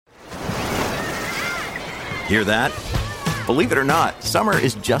Hear that? Believe it or not, summer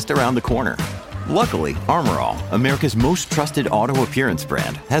is just around the corner. Luckily, Armor All, America's most trusted auto appearance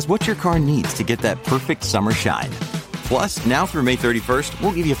brand, has what your car needs to get that perfect summer shine. Plus, now through May 31st,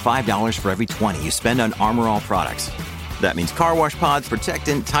 we'll give you $5 for every $20 you spend on Armor All products. That means car wash pods,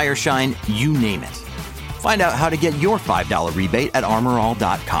 protectant, tire shine, you name it. Find out how to get your $5 rebate at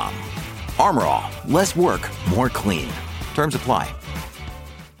armorall.com. Armor All, less work, more clean. Terms apply.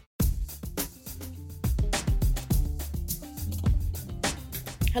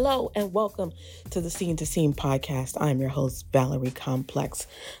 Hello and welcome to the Scene to Scene podcast. I'm your host, Valerie Complex.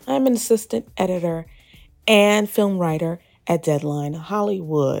 I'm an assistant editor and film writer at Deadline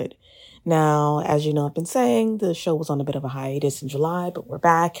Hollywood. Now, as you know, I've been saying the show was on a bit of a hiatus in July, but we're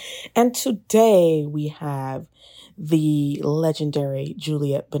back. And today we have the legendary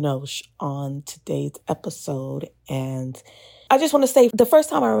Juliette Binoche on today's episode. And I just want to say the first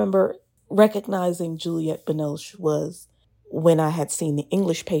time I remember recognizing Juliette Binoche was when I had seen The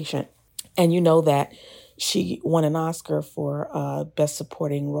English Patient. And you know that she won an Oscar for Best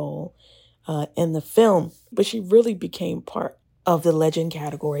Supporting Role in the film. But she really became part of the legend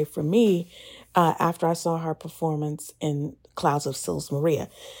category for me after I saw her performance in Clouds of Sils Maria.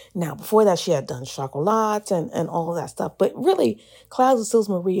 Now, before that, she had done Chocolat and all of that stuff. But really, Clouds of Sils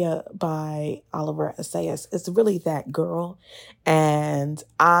Maria by Oliver Assayas is really that girl. And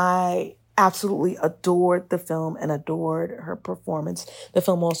I absolutely adored the film and adored her performance. The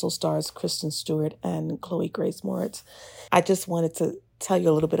film also stars Kristen Stewart and Chloe Grace Moretz. I just wanted to tell you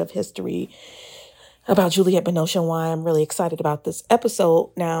a little bit of history about Juliette Binoche and why I'm really excited about this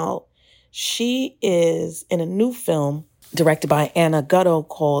episode. Now, she is in a new film directed by Anna Gutto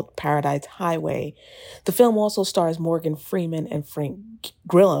called Paradise Highway. The film also stars Morgan Freeman and Frank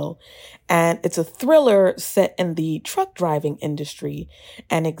Grillo, and it's a thriller set in the truck driving industry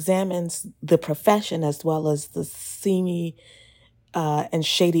and examines the profession as well as the seamy and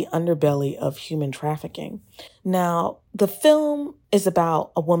shady underbelly of human trafficking. Now, the film is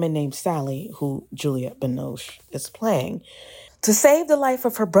about a woman named Sally, who Juliette Binoche is playing. To save the life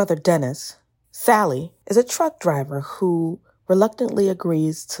of her brother Dennis, Sally is a truck driver who reluctantly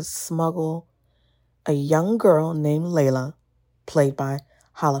agrees to smuggle a young girl named Layla, played by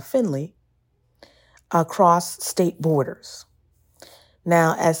Hala Finley, across state borders.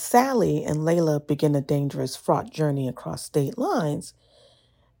 Now, as Sally and Layla begin a dangerous, fraught journey across state lines,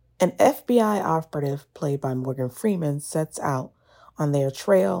 an FBI operative, played by Morgan Freeman, sets out on their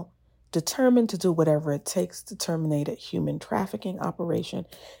trail, determined to do whatever it takes to terminate a human trafficking operation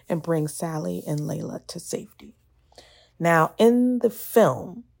and bring Sally and Layla to safety. Now, in the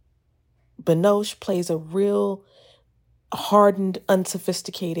film, Binoche plays a real hardened,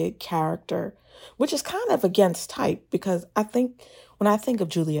 unsophisticated character, which is kind of against type because I think when I think of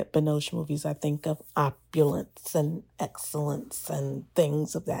Juliette Binoche movies, I think of opulence and excellence and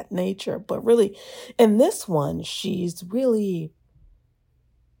things of that nature. But really, in this one, she's really,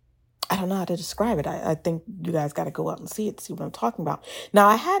 I don't know how to describe it. I think you guys got to go out and see it to see what I'm talking about. Now,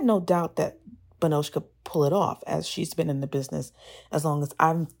 I had no doubt that Binoche could pull it off, as she's been in the business as long as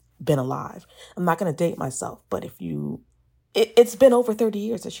I've been alive. I'm not going to date myself, but it's been over 30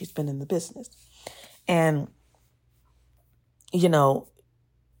 years that she's been in the business. And, you know,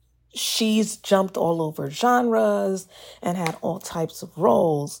 she's jumped all over genres and had all types of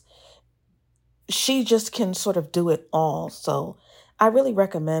roles. She just can sort of do it all. So I really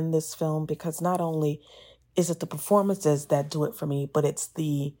recommend this film because not only is it the performances that do it for me, but it's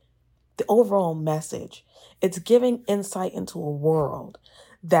the overall message. It's giving insight into a world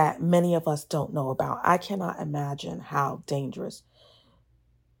that many of us don't know about. I cannot imagine how dangerous,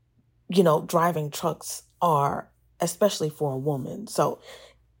 driving trucks are, especially for a woman. So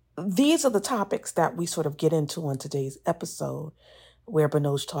these are the topics that we sort of get into on today's episode, where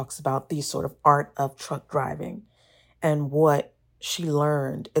Binoche talks about the sort of art of truck driving and what she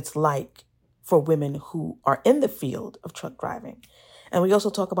learned it's like for women who are in the field of truck driving. And we also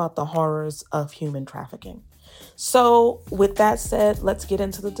talk about the horrors of human trafficking. So with that said, let's get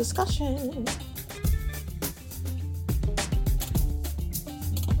into the discussion.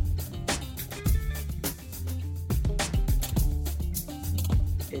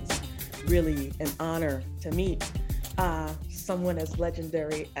 It's really an honor to meet someone as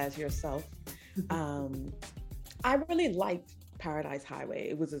legendary as yourself. I really liked Paradise Highway.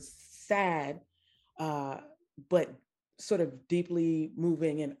 It was a sad, but sort of deeply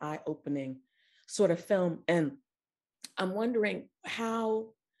moving and eye-opening sort of film. And I'm wondering, how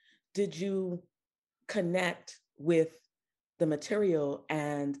did you connect with the material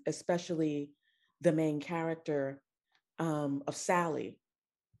and especially the main character of Sally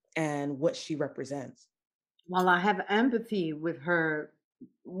and what she represents? While I have empathy with her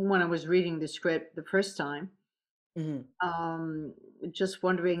when I was reading the script the first time, Hmm. um, just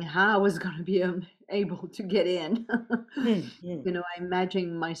wondering how I was going to be able to get in. Hmm. You know, I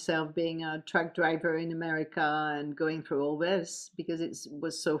imagine myself being a truck driver in America and going through all this because it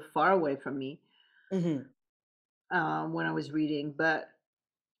was so far away from me Hmm. when I was reading. But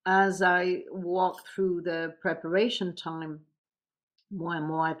as I walked through the preparation time, more and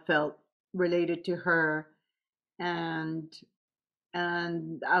more I felt related to her, and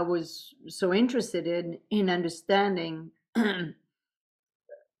I was so interested in understanding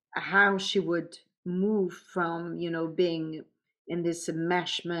how she would move from, you know, being in this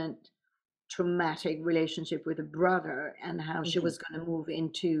enmeshment traumatic relationship with a brother, and how she Hmm. was going to move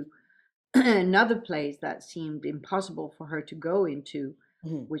into another place that seemed impossible for her to go into,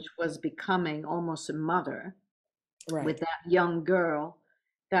 Hmm. which was becoming almost a mother with Right. that young girl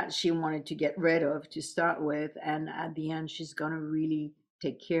that she wanted to get rid of to start with, and at the end she's going to really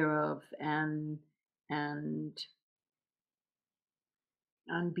take care of and and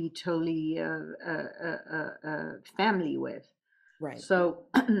be totally family with. Right. So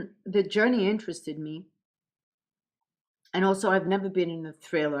the journey interested me. And also, I've never been in a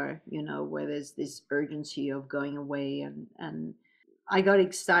thriller, you know, where there's this urgency of going away, and I got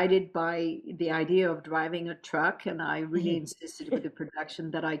excited by the idea of driving a truck, and I really Hmm. insisted with the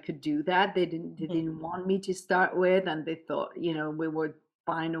production that I could do that. They Hmm. didn't want me to start with, and they thought, you know, we would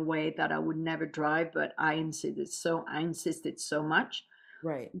find a way that I would never drive, but I insisted so much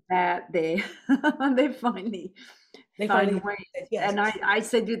Right. that they they finally They found a finally way. said And yes. I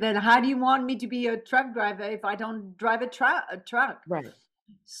said to them, how do you want me to be a truck driver if I don't drive a truck? Right.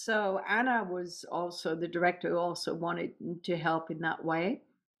 So Anna was also the director who also wanted to help in that way.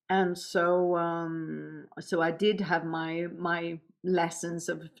 And so so I did have my lessons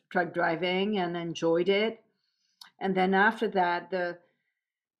of truck driving and enjoyed it. And then after that,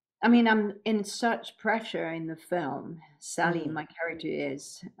 I mean, I'm in such pressure in the film. Sally, Hmm. my character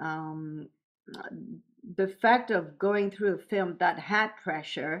is. The fact of going through a film that had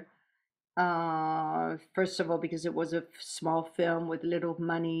pressure, first of all, because it was a small film with little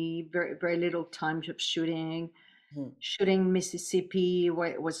money, very little time of shooting, Hmm. shooting Mississippi,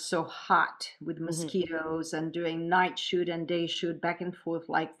 where it was so hot with Hmm. mosquitoes, and doing night shoot and day shoot back and forth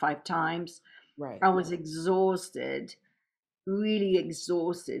like 5 times. Right. I was exhausted, really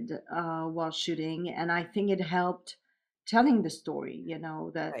exhausted while shooting, and I think it helped telling the story. You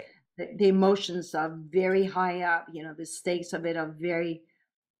know, Right. the emotions are very high up. You know, the stakes of it are very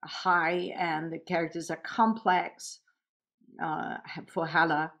high, and the characters are complex. For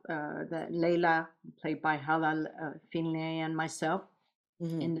Hala, the Layla, played by Hala Finlay, and myself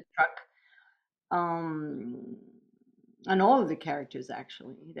Hmm. in the truck. Um, and all of the characters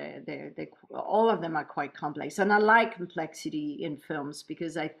actually, they all of them are quite complex, and I like complexity in films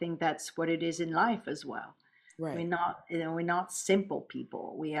because I think that's what it is in life as well. We're Right. not, you know, we're not simple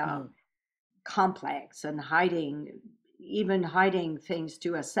people. We are Hmm. complex and even hiding things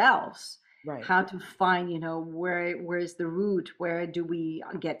to ourselves. Right. How to find, you know, where is the root? Where do we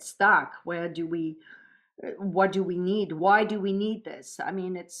get stuck? Where do we what do we need? Why do we need this? I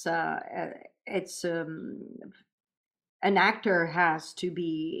mean, it's an actor has to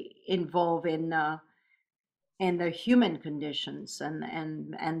be involved in the human conditions,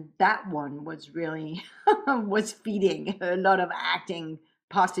 and that one was really was feeding a lot of acting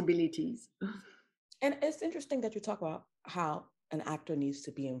possibilities. And it's interesting that you talk about how an actor needs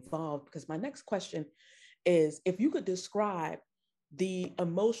to be involved because my next question is if you could describe the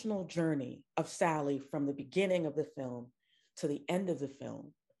emotional journey of Sally from the beginning of the film to the end of the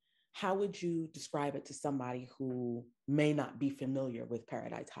film, how would you describe it to somebody who may not be familiar with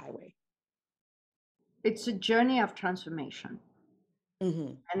Paradise Highway? It's a journey of transformation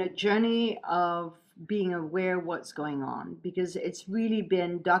Mm-hmm. and a journey of being aware what's going on, because it's really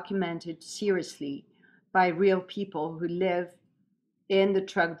been documented seriously by real people who live in the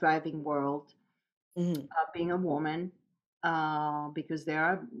truck driving world, Mm-hmm. being a woman, because there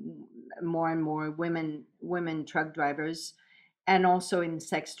are more and more women truck drivers, and also in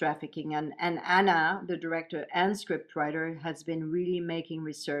sex trafficking. And Anna, the director and scriptwriter, has been really making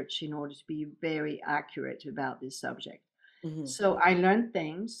research in order to be very accurate about this subject. Mm-hmm. So I learned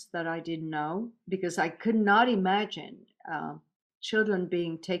things that I didn't know because I could not imagine children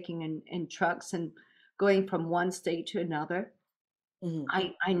being taken in trucks and going from one state to another. Mm-hmm.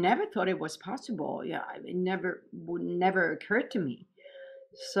 I never thought it was possible. Yeah, it never occurred to me.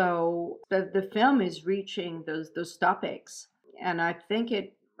 So the film is reaching those topics, and I think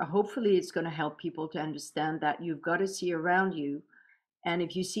it hopefully it's going to help people to understand that you've got to see around you And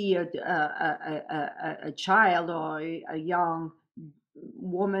if you see a child or a young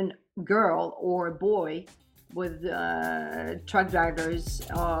woman, girl, or boy with truck drivers,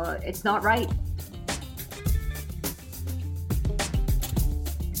 it's not right.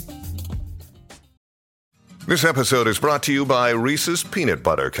 This episode is brought to you by Reese's Peanut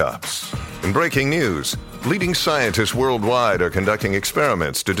Butter Cups. In breaking news, leading scientists worldwide are conducting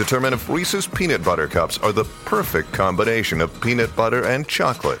experiments to determine if Reese's Peanut Butter Cups are the perfect combination of peanut butter and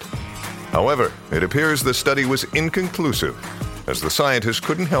chocolate. However, it appears the study was inconclusive, as the scientists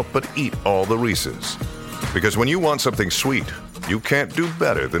couldn't help but eat all the Reese's. Because when you want something sweet, you can't do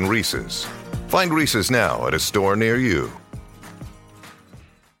better than Reese's. Find Reese's now at a store near you.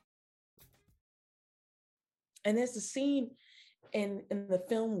 And there's a scene in the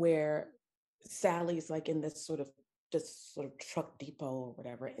film where Sally's like in this sort of truck depot or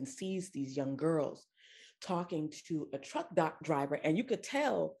whatever, and sees these young girls talking to a truck driver, and you could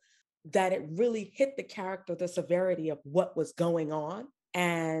tell that it really hit the character, the severity of what was going on.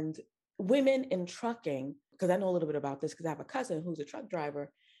 And women in trucking, because I know a little bit about this because I have a cousin who's a truck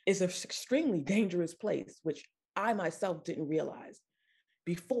driver, is an extremely dangerous place, which I myself didn't realize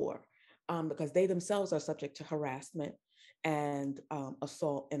before. Because they themselves are subject to harassment and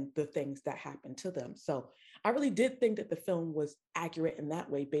assault and the things that happen to them. So I really did think that the film was accurate in that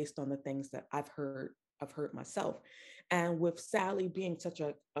way, based on the things that I've heard myself. And with Sally being such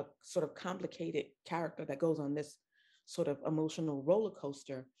a sort of complicated character that goes on this sort of emotional roller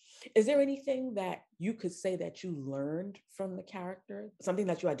coaster, is there anything that you could say that you learned from the character, something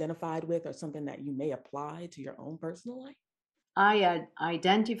that you identified with, or something that you may apply to your own personal life? I had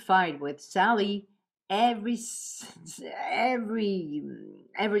identified with Sally every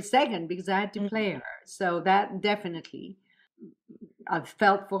every second because I had to play her. So that definitely, I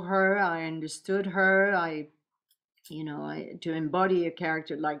felt for her. I understood her. To embody a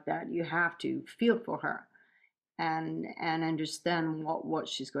character like that, you have to feel for her and understand what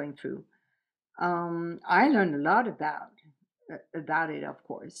she's going through. I learned a lot about it, of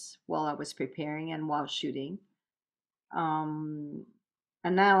course, while I was preparing and while shooting. Um,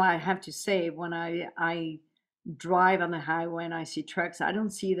 and now I have to say, when I drive on the highway and I see trucks, I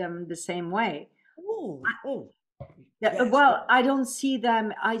don't see them the same way. Oh, Yeah, yes. well, I don't see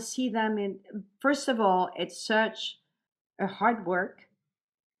them. I see them in, first of all, it's such a hard work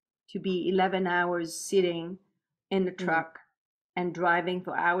to be 11 hours sitting in the Mm, truck and driving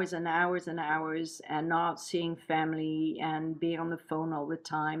for hours and hours and hours and not seeing family and being on the phone all the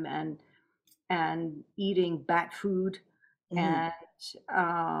time and eating bad food mhm. and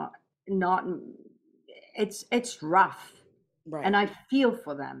uh, not it's rough, and Right. I feel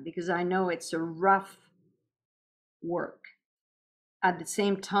for them because I know it's a rough work. At the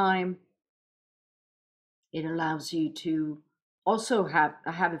same time, it allows you to also have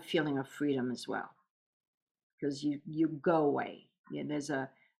a feeling of freedom as well, because you go away. Yeah, there's a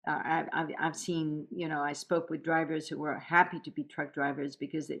I've seen, I spoke with drivers who were happy to be truck drivers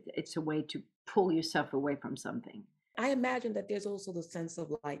because it's a way to pull yourself away from something. I imagine that there's also the sense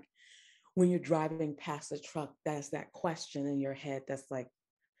of like when you're driving past a truck, that's that question in your head that's like,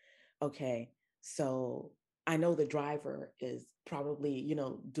 okay, so I know the driver is probably,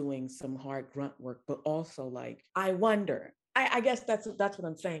 doing some hard grunt work, but also like, I wonder. I guess that's what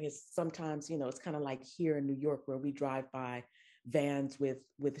I'm saying is sometimes, it's kind of like here in New York where we drive by vans with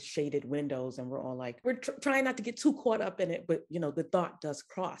shaded windows and we're all like, we're trying not to get too caught up in it, but the thought does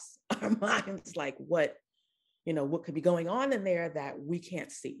cross our minds like what could be going on in there that we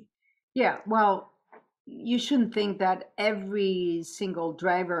can't see. Yeah, well, you shouldn't think that every single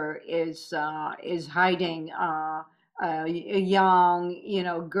driver is hiding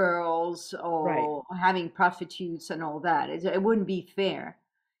young, girls Right, or having prostitutes and all that. It wouldn't be fair.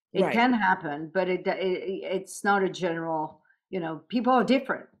 It right, can happen, but it's not a general. People are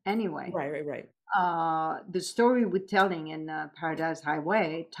different anyway. right. The story we're telling in Paradise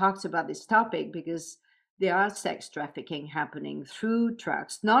Highway talks about this topic because there are sex trafficking happening through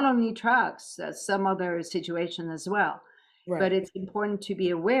trucks, not only trucks, some other situation as well. But Right. it's important to be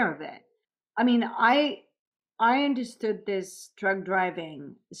aware of it. I mean, I understood this drug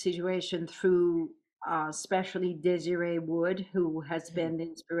driving situation through especially Desiree Wood, who has Mhm, been the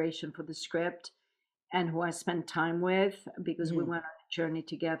inspiration for the script and who I spent time with because we mhm. went on a journey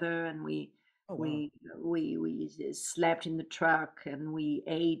together and Oh, wow. we slept in the truck and we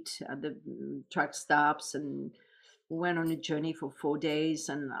ate at the truck stops and we went on a journey for 4 days,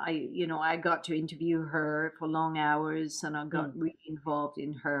 and I got to interview her for long hours and I got Mm, really involved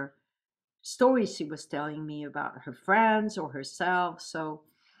in her stories she was telling me about her friends or herself. So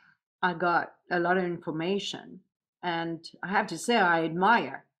I got a lot of information. And I have to say, I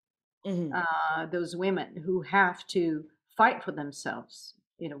admire Hmm. those women who have to fight for themselves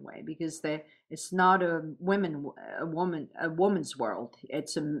in a way, because it's not a woman's world.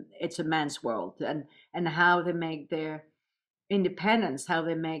 It's a man's world, and how they make their independence, how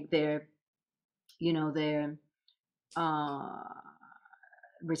they make their, their uh,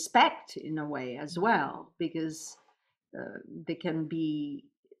 respect in a way as well, because they can be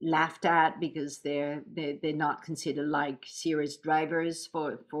laughed at because they're not considered like serious drivers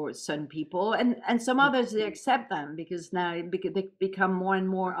for some people, and some others they accept them because now they become more and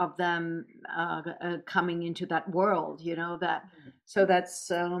more of them coming into that world, that. So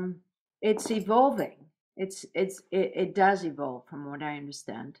that's it's evolving. It does evolve from what I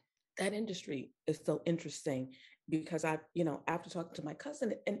understand. That industry is so interesting because after talking to my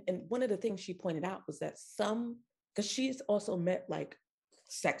cousin, and one of the things she pointed out was that because she's also met like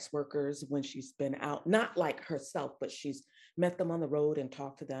sex workers when she's been out, not like herself, but she's met them on the road and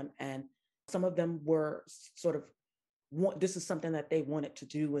talked to them. And some of them were sort of, this is something that they wanted to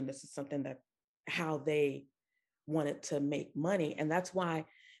do. And this is something that how they wanted to make money. And that's why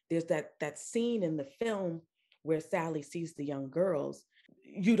there's that scene in the film where Sally sees the young girls.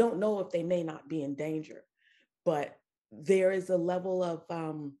 You don't know if they may not be in danger, but there is a level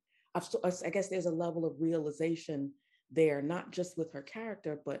I guess there's a level of realization there, not just with her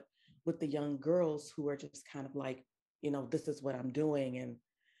character, but with the young girls who are just kind of like, this is what I'm doing and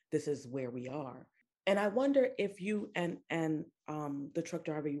this is where we are. And I wonder if you and the truck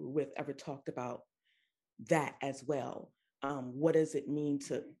driver you were with ever talked about that as well. What does it mean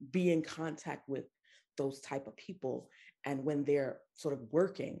to be in contact with those type of people, and when they're sort of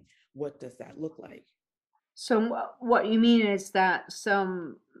working, what does that look like? So what you mean is that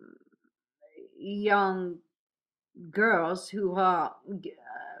some young girls who are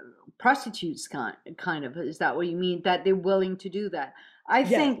prostitutes, kind of, is that what you mean, that they're willing to do that? I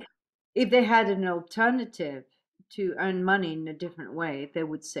Yes. think if they had an alternative to earn money in a different way, they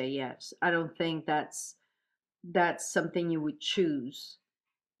would say yes. I don't think that's something you would choose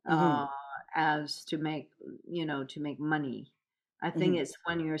Mm-hmm. uh, as to make money. I think Mm-hmm. it's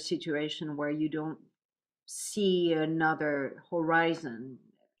when you're a situation where you don't see another horizon,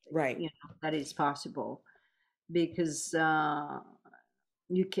 Right. that is possible, because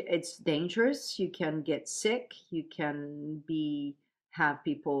it's dangerous. You can get sick. You can have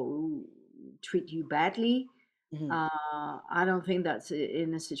people who treat you badly. Mm-hmm. I don't think that's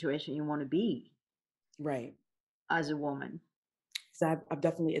in a situation you want to be Right. as a woman. So I've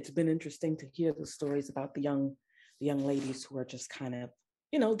definitely, it's been interesting to hear the stories about the young ladies who are just kind of,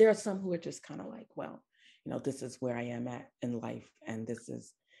 there are some who are just kind of like, well, this is where I am at in life, and this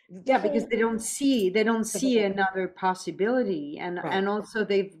is the Yeah, because whole. they don't see another possibility, and Right. also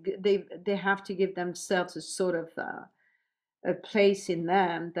they have to give themselves a sort of a place in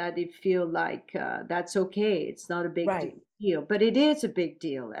them that they feel like that's okay. It's not a big Right. deal, but it is a big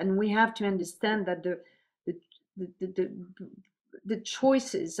deal, and we have to understand that the the, the, the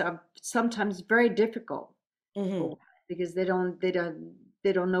choices are sometimes very difficult for Mm-hmm. women, because they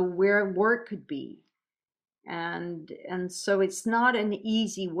don't know where work could be, and so it's not an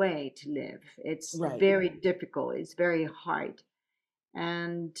easy way to live. It's Right. very difficult. It's very hard,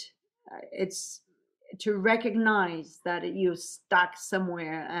 and it's to recognize that you're stuck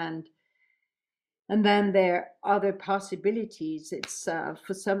somewhere, and then there are other possibilities. It's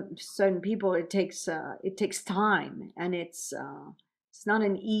for some certain people it takes time, and it's not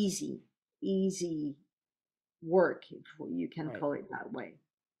an easy work, if you can Right. call it that way.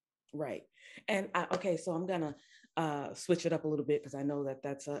 Right. And okay, so I'm gonna switch it up a little bit because I know that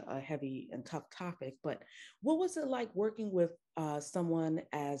that's a heavy and tough topic. But what was it like working with someone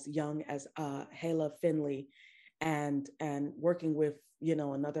as young as Hala Finley, and working with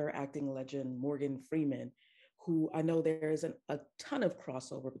another acting legend, Morgan Freeman, who I know there isn't a ton of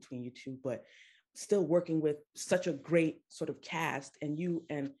crossover between you two, but still working with such a great sort of cast, and you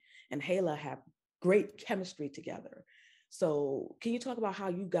and Hala have great chemistry together. So can you talk about how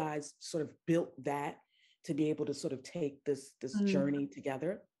you guys sort of built that to be able to sort of take this Mm. journey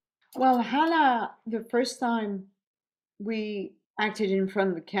together? Well, Hannah, the first time we acted in front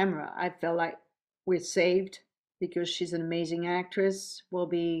of the camera, I felt like we're saved, because she's an amazing actress. We'll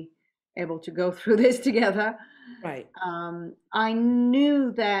be able to go through this together. Right. I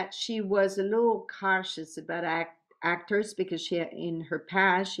knew that she was a little cautious about actors, because in her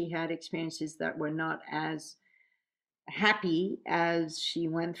past, she had experiences that were not as happy as she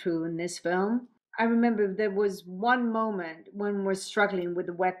went through in this film. I remember there was one moment when we're struggling with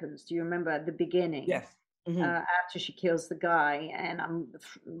the weapons. Do you remember at the beginning? Yes. after she kills the guy, and I'm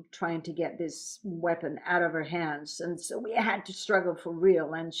trying to get this weapon out of her hands. And so we had to struggle for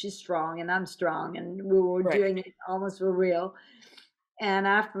real. And she's strong, and I'm strong, and we were Right. doing it almost for real. And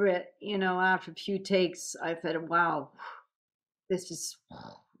after it, after a few takes, I thought, wow, it's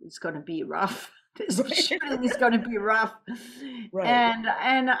going to be rough. This shooting is going to be rough. Right.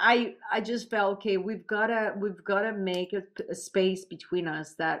 And I just felt, okay, we've got to make a space between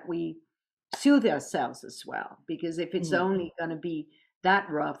us that we soothe ourselves as well, because if it's only going to be that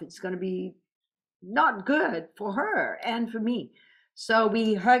rough, it's going to be not good for her and for me. So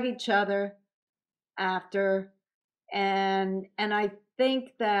we hug each other after, and I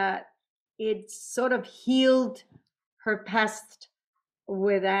think that it sort of healed her past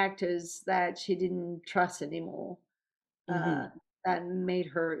with actors that she didn't trust anymore. That made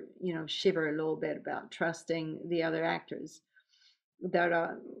her, shiver a little bit about trusting the other actors.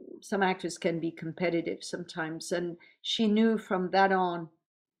 That some actors can be competitive sometimes, and she knew from that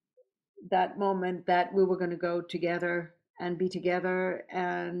moment, that we were going to go together and be together,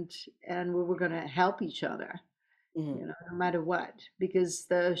 and we were going to help each other, no matter what, because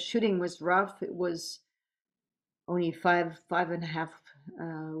the shooting was rough. It was only five and a half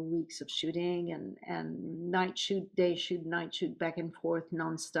weeks of shooting, and night shoot, day shoot, night shoot, back and forth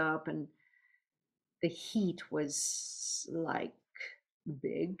nonstop, and the heat was like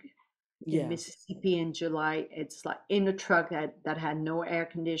big. In Mississippi in July, it's like in a truck that had no air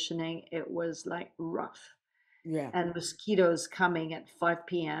conditioning. It was like rough. And mosquitoes coming at 5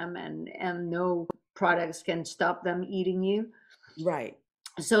 p.m. and no products can stop them eating you. Right.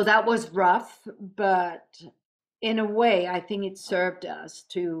 So that was rough, but in a way, I think it served us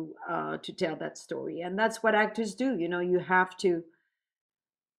to tell that story, and that's what actors do. You have to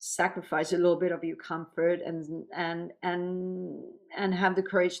sacrifice a little bit of your comfort and have the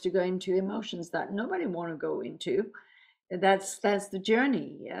courage to go into emotions that nobody want to go into. That's the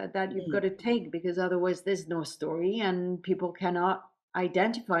journey that you've got to take, because otherwise there's no story, and people cannot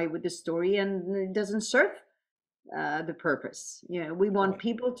identify with the story, and it doesn't serve the purpose. We want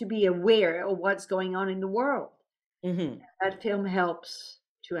people to be aware of what's going on in the world. That film helps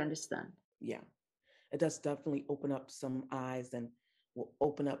to understand. Yeah, it does definitely open up some eyes, and will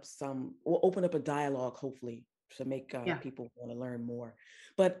open up a dialogue, hopefully, to make people want to learn more.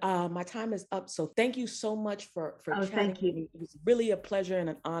 But my time is up, so thank you so much for chatting. Thank you. With me. It was really a pleasure and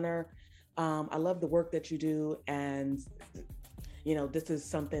an honor. I love the work that you do, and this is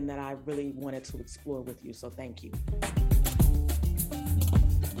something that I really wanted to explore with you. So thank you.